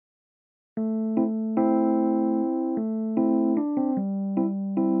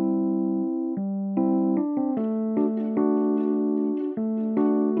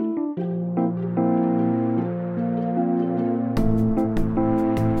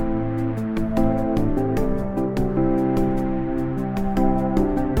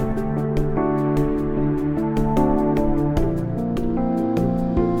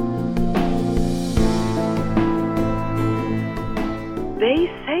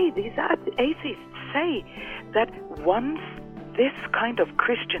these atheists say that once this kind of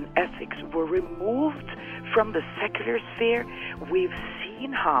Christian ethics were removed from the secular sphere, we've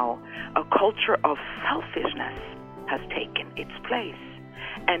seen how a culture of selfishness has taken its place.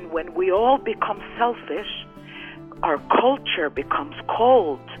 And when we all become selfish, our culture becomes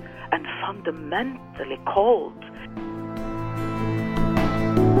cold, and fundamentally cold.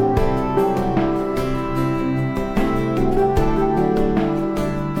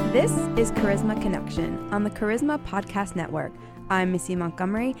 This is Charisma Connection on the Charisma Podcast Network. I'm Missy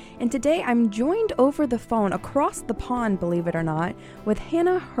Montgomery, and today I'm joined over the phone across the pond, believe it or not, with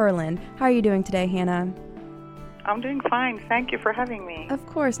Hanne Herland. How are you doing today, Hanne? I'm doing fine. Thank you for having me. Of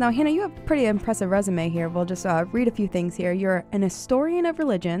course. Now, Hanne, you have a pretty impressive resume here. We'll just read a few things here. You're an historian of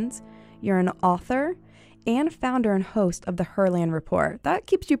religions, you're an author, and founder and host of the Herland Report. That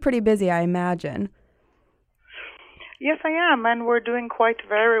keeps you pretty busy, I imagine. Yes, I am, and we're doing quite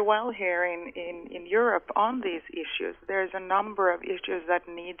very well here in Europe on these issues. There's a number of issues that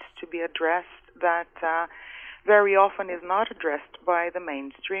needs to be addressed that very often is not addressed by the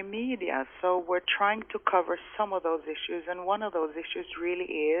mainstream media. So we're trying to cover some of those issues, and one of those issues really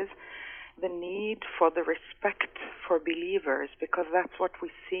is the need for the respect for believers, because that's what we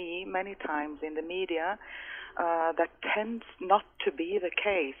see many times in the media. That tends not to be the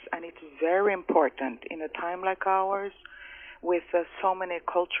case, and it's very important in a time like ours with so many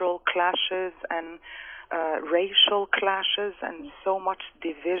cultural clashes and racial clashes and so much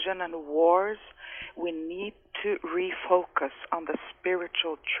division and wars. We need to refocus on the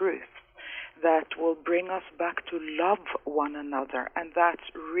spiritual truth that will bring us back to love one another, and that's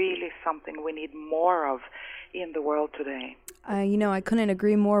really something we need more of in the world today. I couldn't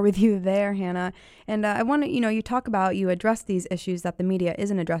agree more with you there, Hanne. And I want to, you talk about, you address these issues that the media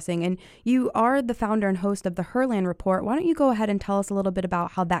isn't addressing, and you are the founder and host of the Herland Report. Why don't you go ahead and tell us a little bit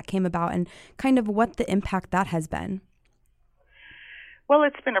about how that came about and kind of what the impact that has been? Well,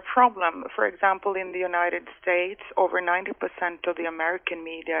 it's been a problem. For example, in the United States, over 90% of the American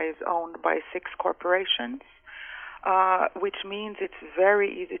media is owned by 6 corporations, which means it's very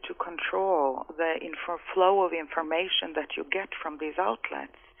easy to control the flow of information that you get from these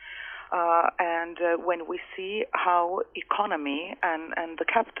outlets. And when we see how economy and the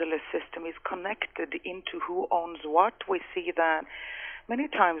capitalist system is connected into who owns what, we see that many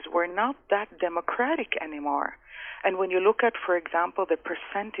times we're not that democratic anymore. And when you look at, for example, the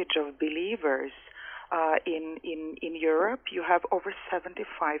percentage of believers in Europe, you have over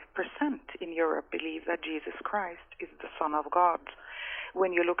 75% in Europe believe that Jesus Christ is the Son of God.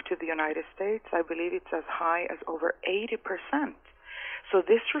 When you look to the United States, I believe it's as high as over 80%. So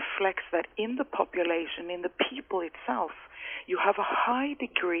this reflects that in the population, in the people itself, you have a high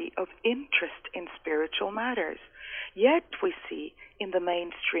degree of interest in spiritual matters. Yet we see in the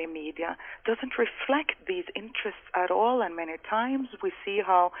mainstream media doesn't reflect these interests at all, and many times we see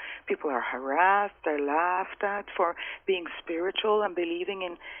how people are harassed, they're laughed at for being spiritual and believing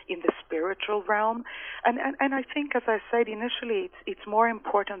in the spiritual realm. And I think, as I said initially, it's more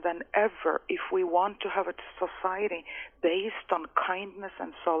important than ever if we want to have a society based on kindness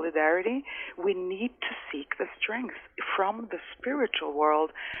and solidarity. We need to seek the strength from the spiritual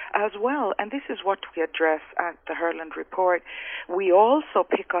world as well, and this is what we address at the Herland Report. We also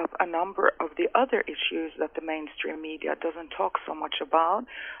pick up a number of the other issues that the mainstream media doesn't talk so much about,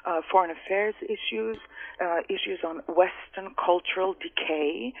 foreign affairs issues, issues on Western cultural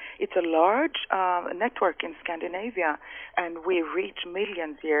decay. It's a large network in Scandinavia, and we reach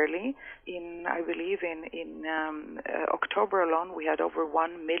millions yearly. I believe in October alone, we had over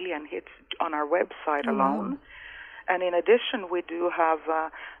 1 million hits on our website alone. And in addition, we do have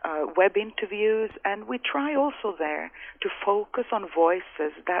web interviews, and we try also there to focus on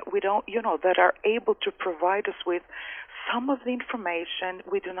voices that we don't, that are able to provide us with some of the information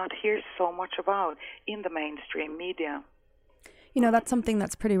we do not hear so much about in the mainstream media. That's something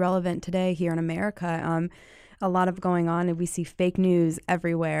that's pretty relevant today here in America. A lot of going on, and we see fake news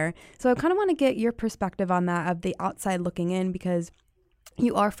everywhere. So I kind of want to get your perspective on that, of the outside looking in, because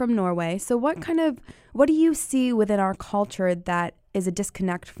you are from Norway. So what do you see within our culture that is a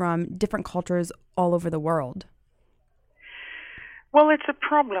disconnect from different cultures all over the world? Well, it's a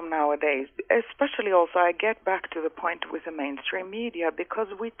problem nowadays, especially also, I get back to the point with the mainstream media, because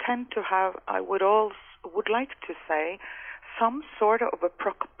we tend to have, I would like to say, some sort of a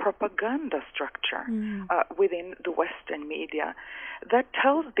propaganda structure within the Western media that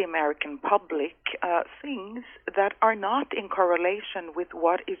tells the American public things that are not in correlation with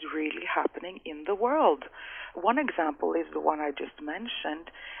what is really happening in the world. One example is the one I just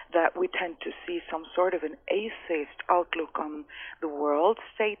mentioned, that we tend to see some sort of an atheist outlook on the world,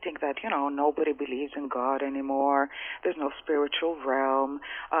 stating that, nobody believes in God anymore, there's no spiritual realm,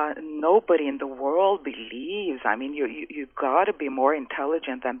 nobody in the world believes. I mean, you've got to be more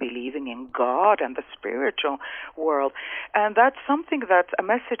intelligent than believing in God and the spiritual world. And that's a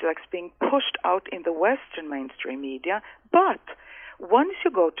message that's being pushed out in the Western mainstream media. But once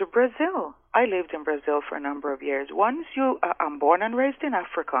you go to Brazil, I lived in Brazil for a number of years. I'm born and raised in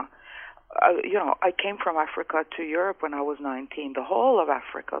Africa. I came from Africa to Europe when I was 19. The whole of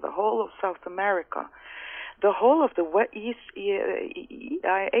Africa, the whole of South America, the whole of the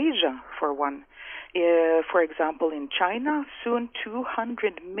Asia, for one. For example, in China, soon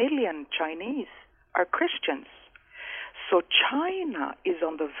 200 million Chinese are Christians. So China is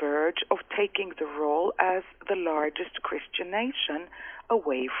on the verge of taking the role as the largest Christian nation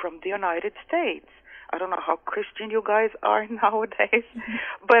away from the United States. I don't know how Christian you guys are nowadays,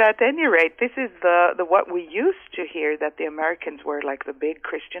 but at any rate, this is the what we used to hear, that the Americans were like the big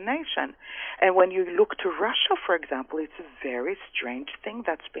Christian nation. And when you look to Russia, for example, it's a very strange thing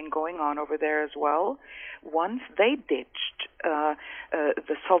that's been going on over there as well. Once they ditched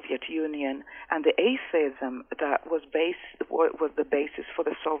the Soviet Union and the atheism that was the basis for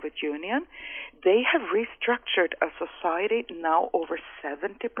the Soviet Union, they have restructured a society. Now over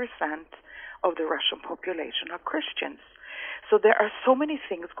 70% of the Russian population are Christians. So there are so many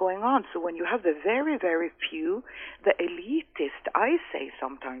things going on. So when you have the very, very few, the elitist, I say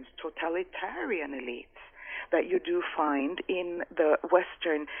sometimes totalitarian elites, that you do find in the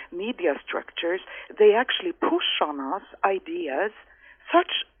Western media structures, they actually push on us ideas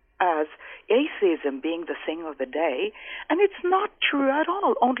such as atheism being the thing of the day, and it's not true at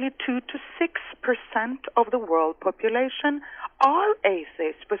all. Only 2 to 6% of the world population are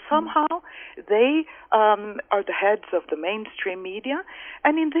atheists, but somehow they are the heads of the mainstream media,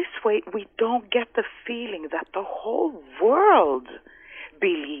 and in this way we don't get the feeling that the whole world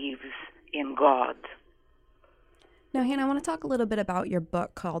believes in God. Now, Hanne, I want to talk a little bit about your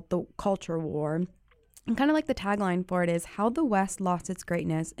book called The Culture War. And kind of like the tagline for it is How the West Lost Its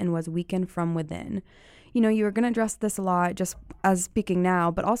Greatness and Was Weakened from Within. You were going to address this a lot just as speaking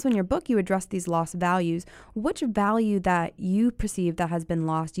now, but also in your book you address these lost values. Which value that you perceive that has been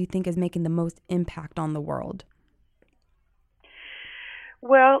lost do you think is making the most impact on the world?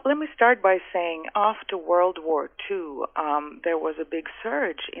 Well, let me start by saying after World War II, there was a big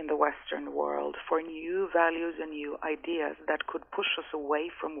surge in the Western world for new values and new ideas that could push us away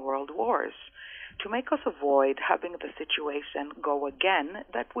from world wars, to make us avoid having the situation go again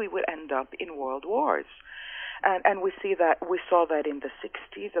that we would end up in world wars. And we saw that in the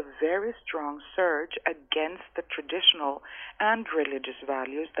 60s, a very strong surge against the traditional and religious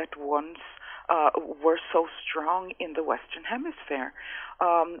values that once were so strong in the Western Hemisphere.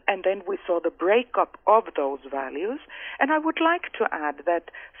 And then we saw the breakup of those values. And I would like to add that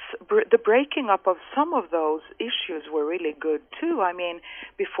the breaking up of some of those issues were really good too. I mean,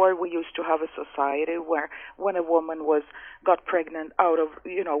 before we used to have a society where when a woman got pregnant out of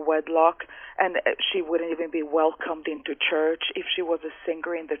wedlock, and she wouldn't even be welcomed into church. If she was a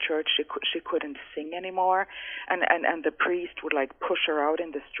singer in the church, she couldn't sing anymore, and the priest would push her out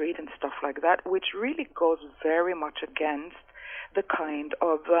in the street and stuff like that, which really goes very much against the kind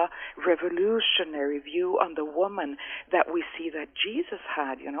of revolutionary view on the woman that we see that Jesus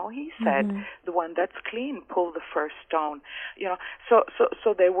had. He said, the one that's clean, pull the first stone.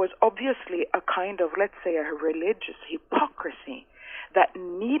 So there was obviously a kind of, let's say, a religious hypocrisy that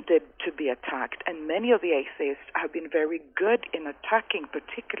needed to be attacked, and many of the atheists have been very good in attacking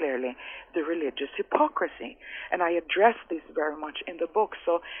particularly the religious hypocrisy, and I address this very much in the book.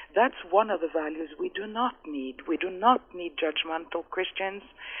 So that's one of the values we do not need. We do not need judgmental Christians.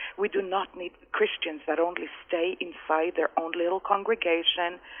 We do not need Christians that only stay inside their own little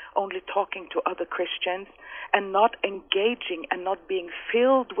congregation, only talking to other Christians, and not engaging and not being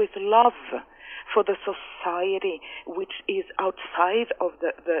filled with love for the society which is outside of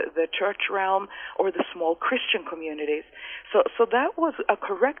the church realm or the small Christian communities. So that was a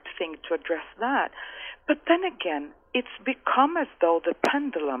correct thing to address that. But then again, it's become as though the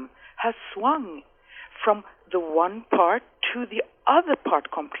pendulum has swung from the one part to the other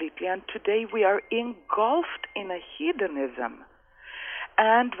part completely, and today we are engulfed in a hedonism.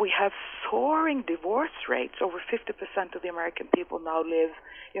 And we have soaring divorce rates. Over 50% of the American people now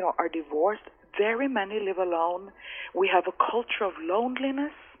are divorced. Very many live alone. We have a culture of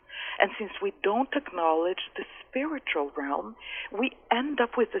loneliness. And since we don't acknowledge the spiritual realm, we end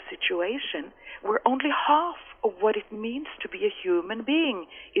up with a situation where only half of what it means to be a human being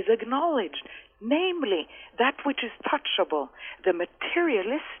is acknowledged. namely that which is touchable, the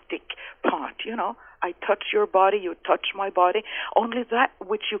materialistic part. I touch your body, you touch my body. Only that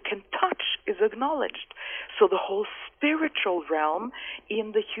which you can touch is acknowledged. So the whole spiritual realm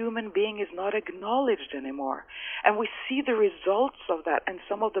in the human being is not acknowledged anymore. And we see the results of that and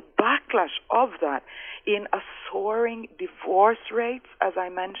some of the backlash of that in a soaring divorce rates, as I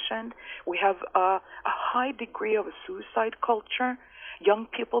mentioned. We have a high degree of a suicide culture. Young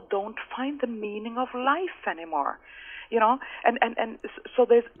people don't find the meaning of life anymore. And so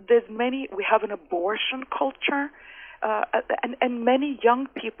there's many. We have an abortion culture, and many young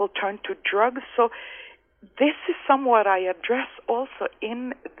people turn to drugs. So this is somewhat I address also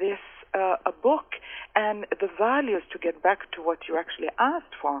in this a book, and the values. To get back to what you actually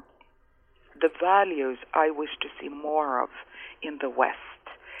asked for, the values I wish to see more of in the West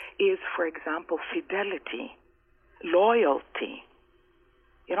is, for example, fidelity, loyalty.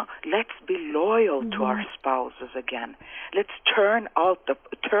 Let's be loyal to our spouses again. Let's turn off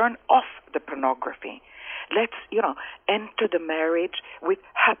the pornography. Let's, enter the marriage with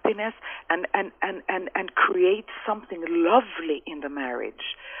happiness and create something lovely in the marriage.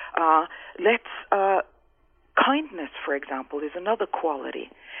 Kindness, for example, is another quality.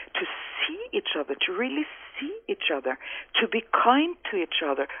 To see each other, to really see each other, to be kind to each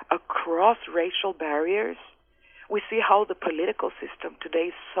other across racial barriers. We see how the political system today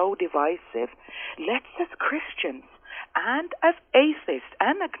is so divisive. Let's, as Christians and as atheists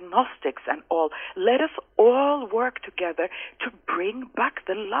and agnostics and all, let us all work together to bring back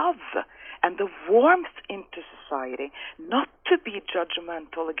the love and the warmth into society, not to be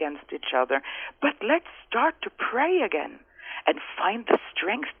judgmental against each other, but let's start to pray again and find the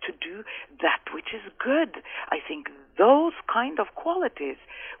strength to do that which is good. I think those kind of qualities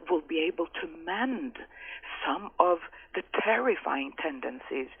will be able to mend some of the terrifying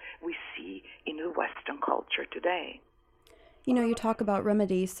tendencies we see in the Western culture today. You talk about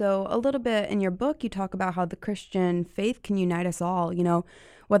remedy. So a little bit in your book, you talk about how the Christian faith can unite us all,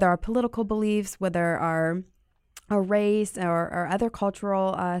 whether our political beliefs, whether our race or other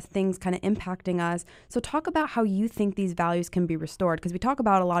cultural things kind of impacting us. So talk about how you think these values can be restored, because we talk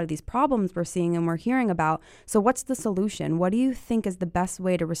about a lot of these problems we're seeing and we're hearing about. So what's the solution? What do you think is the best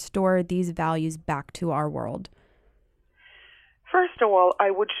way to restore these values back to our world? First of all, I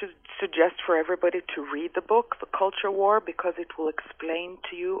would suggest for everybody to read the book, The Culture War, because it will explain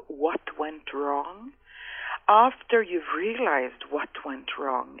to you what went wrong. After you've realized what went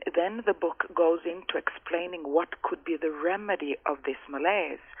wrong, then the book goes into explaining what could be the remedy of this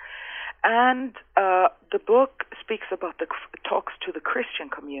malaise. And the book talks to the Christian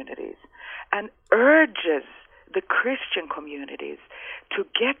communities and urges the Christian communities to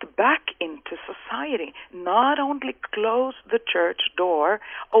get back into society, not only close the church door,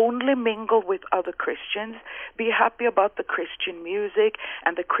 only mingle with other Christians, be happy about the Christian music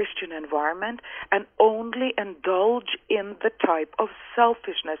and the Christian environment, and only indulge in the type of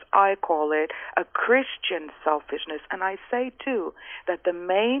selfishness. I call it a Christian selfishness. And I say, too, that the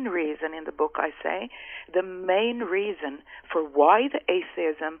main reason in the book, the main reason for why the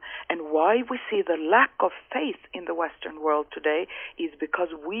atheism and why we see the lack of faith in the Western world today is because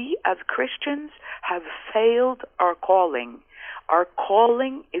we as Christians have failed our calling. Our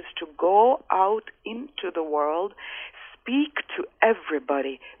calling is to go out into the world, speak to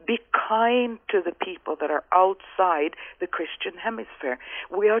everybody, be kind to the people that are outside the Christian hemisphere.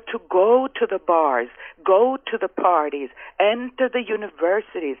 We are to go to the bars, go to the parties, enter the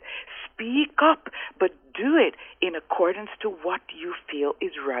universities, speak up, but do it in accordance to what you feel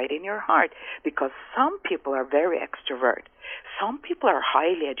is right in your heart. Because some people are very extrovert. Some people are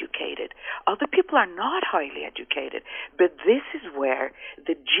highly educated. Other people are not highly educated. But this is where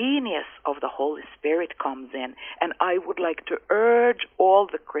the genius of the Holy Spirit comes in. And I would like to urge all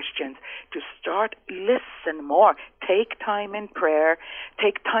the Christians to start listen more. Take time in prayer.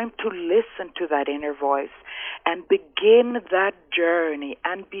 Take time to listen to that inner voice and begin that journey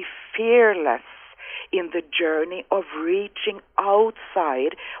and be fearless in the journey of reaching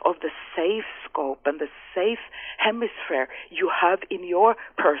outside of the safe scope and the safe hemisphere you have in your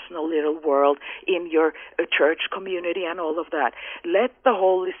personal little world, in your church community and all of that. Let the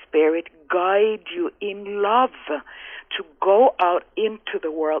Holy Spirit guide you in love to go out into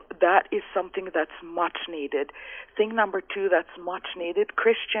the world. That is something that's much needed. Thing number 2 that's much needed,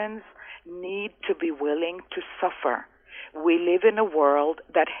 Christians need to be willing to suffer. We live in a world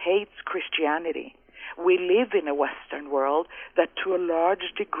that hates Christianity. We live in a Western world that to a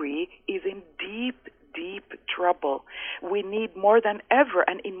large degree is in deep, deep trouble. We need more than ever.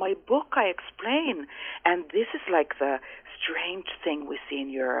 And in my book, I explain, and this is like the strange thing we see in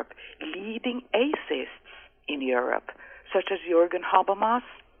Europe, leading atheists in Europe, such as Jürgen Habermas,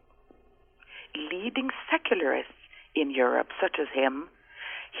 leading secularists in Europe, such as him.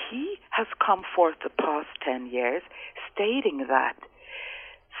 He has come forth the past 10 years stating that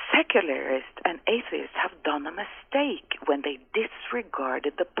secularists and atheists have done a mistake when they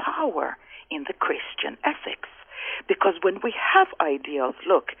disregarded the power in the Christian ethics. Because when we have ideals,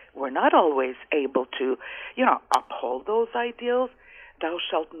 look, we're not always able to, uphold those ideals. Thou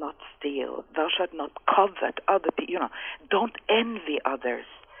shalt not steal. Thou shalt not covet other people. Don't envy others.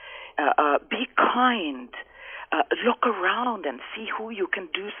 Be kind. Look around and see who you can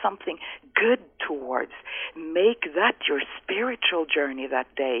do something good towards. Make that your spiritual journey that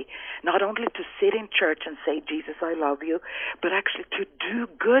day. Not only to sit in church and say, Jesus, I love you, but actually to do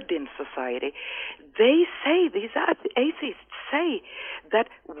good in society. They say, these atheists say, that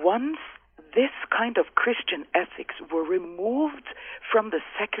once this kind of Christian ethics were removed from the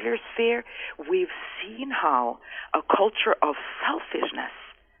secular sphere, we've seen how a culture of selfishness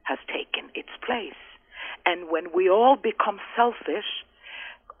has taken its place. And when we all become selfish,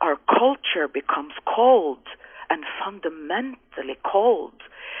 our culture becomes cold and fundamentally cold.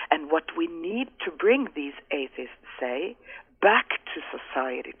 And what we need to bring, these atheists say, back to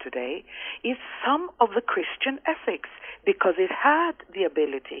society today is some of the Christian ethics, because it had the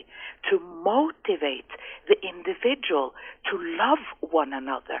ability to motivate the individual to love one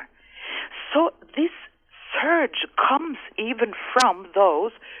another. So this surge comes even from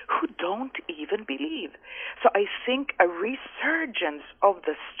those who don't even believe. So I think a resurgence of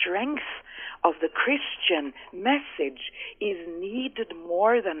the strength of the Christian message is needed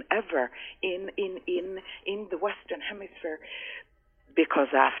more than ever in the Western Hemisphere.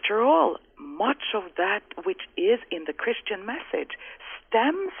 Because after all, much of that which is in the Christian message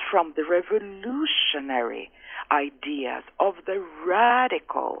stems from the revolutionary ideas of the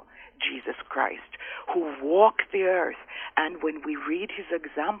radical Jesus Christ, who walked the earth. And when we read his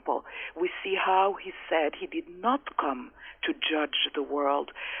example, we see how he said he did not come to judge the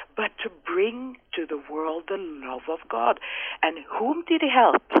world, but to bring to the world the love of God. And whom did he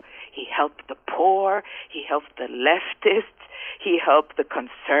help? He helped the poor, he helped the leftists, he helped the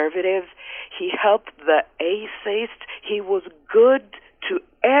conservatives, he helped the atheists. He was good to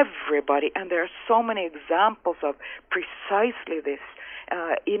everybody. And there are so many examples of precisely this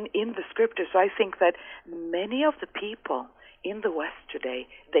in the scriptures. So I think that many of the people in the West today,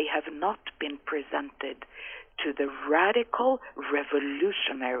 they have not been presented to the radical,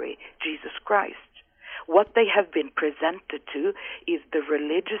 revolutionary Jesus Christ. What they have been presented to is the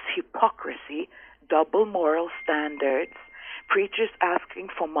religious hypocrisy, double moral standards, preachers asking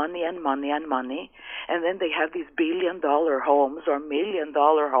for money and money and money, and then they have these billion-dollar homes or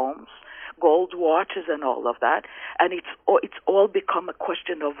million-dollar homes, gold watches and all of that, and it's all become a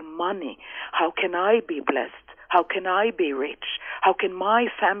question of money. How can I be blessed? How can I be rich? How can my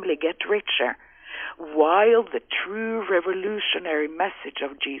family get richer? While the true revolutionary message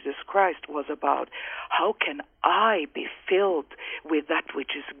of Jesus Christ was about how can I be filled with that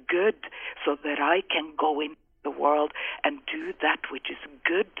which is good so that I can go into the world and do that which is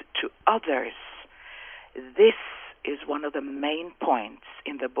good to others. This is one of the main points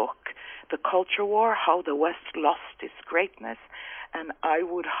in the book, The Culture War, How the West Lost Its Greatness. And I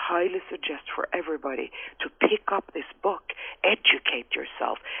would highly suggest for everybody to pick up this book, educate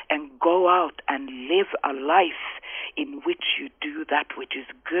yourself, and go out and live a life in which you do that which is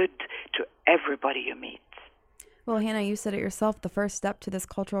good to everybody you meet. Well, Hanne, you said it yourself. The first step to this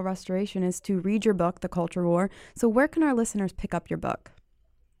cultural restoration is to read your book, The Culture War. So where can our listeners pick up your book?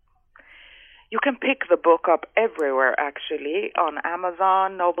 You can pick the book up everywhere, actually, on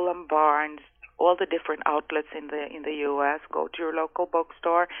Amazon, Noble & Barnes, all the different outlets in the U.S. Go to your local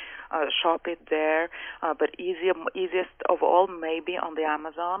bookstore, shop it there. But easiest of all, maybe on the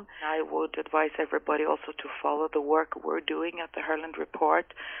Amazon. I would advise everybody also to follow the work we're doing at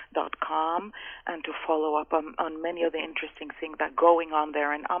theherlandreport.com and to follow up on many of the interesting things that are going on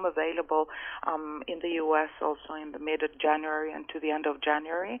there. And I'm available in the U.S. also in the mid of January and to the end of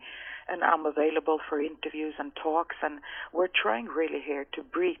January. And I'm available for interviews and talks, and we're trying really here to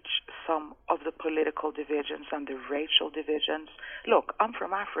breach some of the political divisions and the racial divisions. Look, I'm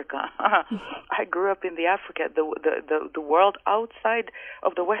from Africa, I grew up in the Africa, the world outside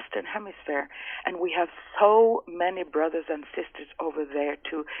of the Western Hemisphere, and we have so many brothers and sisters over there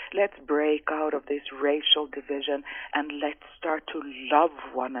too. Let's break out of this racial division and let's start to love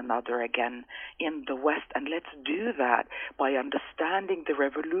one another again in the West. And let's do that by understanding the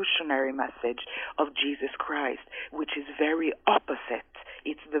revolutionary message of Jesus Christ, which is very opposite.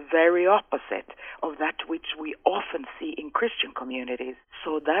 It's the very opposite of that which we often see in Christian communities.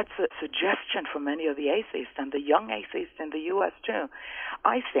 So that's a suggestion for many of the atheists and the young atheists in the U.S. too.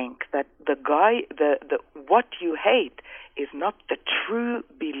 I think that what you hate is not the true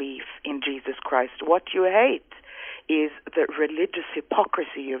belief in Jesus Christ. What you hate is the religious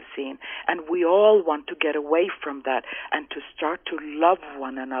hypocrisy you've seen, and we all want to get away from that and to start to love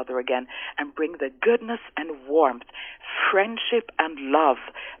one another again and bring the goodness and warmth, friendship and love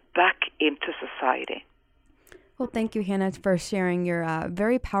back into society. Well, thank you, Hanne, for sharing your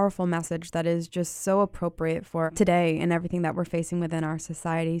very powerful message that is just so appropriate for today and everything that we're facing within our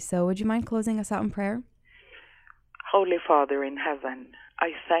society. So would you mind closing us out in prayer? Holy Father in heaven,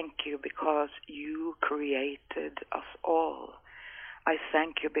 I thank you because you created us all. I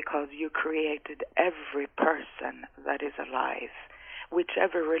thank you because you created every person that is alive,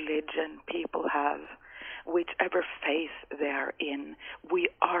 whichever religion people have, whichever faith they are in. We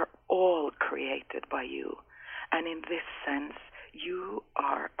are all created by you. And in this sense, you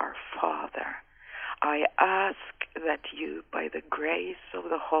are our Father. I ask that you, by the grace of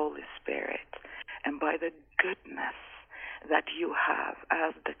the Holy Spirit and by the goodness that you have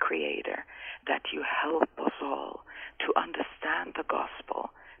as the Creator, that you help us all to understand the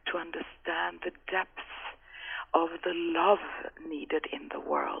gospel, to understand the depths of the love needed in the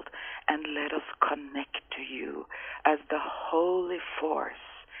world, and let us connect to you as the holy force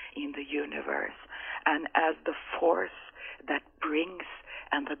in the universe and as the force that brings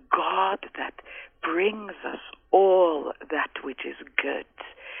and the God that brings us all that which is good,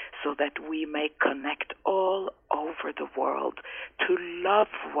 so that we may connect all over the world to love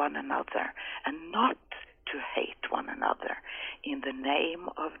one another and not to hate one another. In the name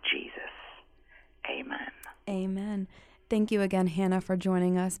of Jesus. Amen. Amen. Thank you again, Hanne, for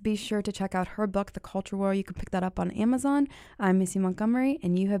joining us. Be sure to check out her book, The Culture War. You can pick that up on Amazon. I'm Missy Montgomery,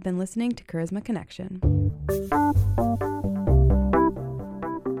 and you have been listening to Charisma Connection.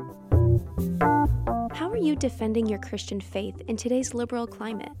 How are you defending your Christian faith in today's liberal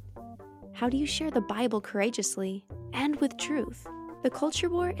climate? How do you share the Bible courageously and with truth? The Culture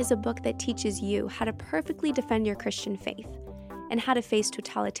War is a book that teaches you how to perfectly defend your Christian faith and how to face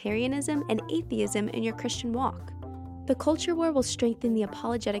totalitarianism and atheism in your Christian walk. The Culture War will strengthen the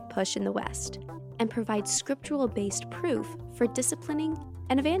apologetic push in the West and provide scriptural-based proof for disciplining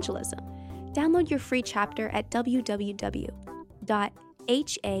and evangelism. Download your free chapter at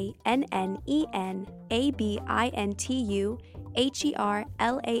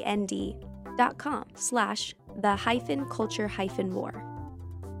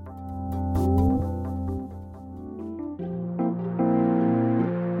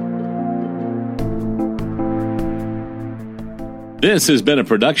This has been a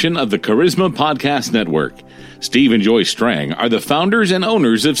production of the Charisma Podcast Network. Steve and Joy Strang are the founders and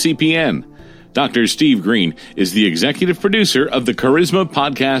owners of CPN. Dr. Steve Green is the executive producer of the Charisma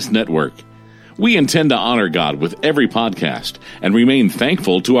Podcast Network. We intend to honor God with every podcast and remain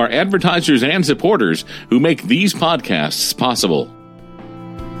thankful to our advertisers and supporters who make these podcasts possible.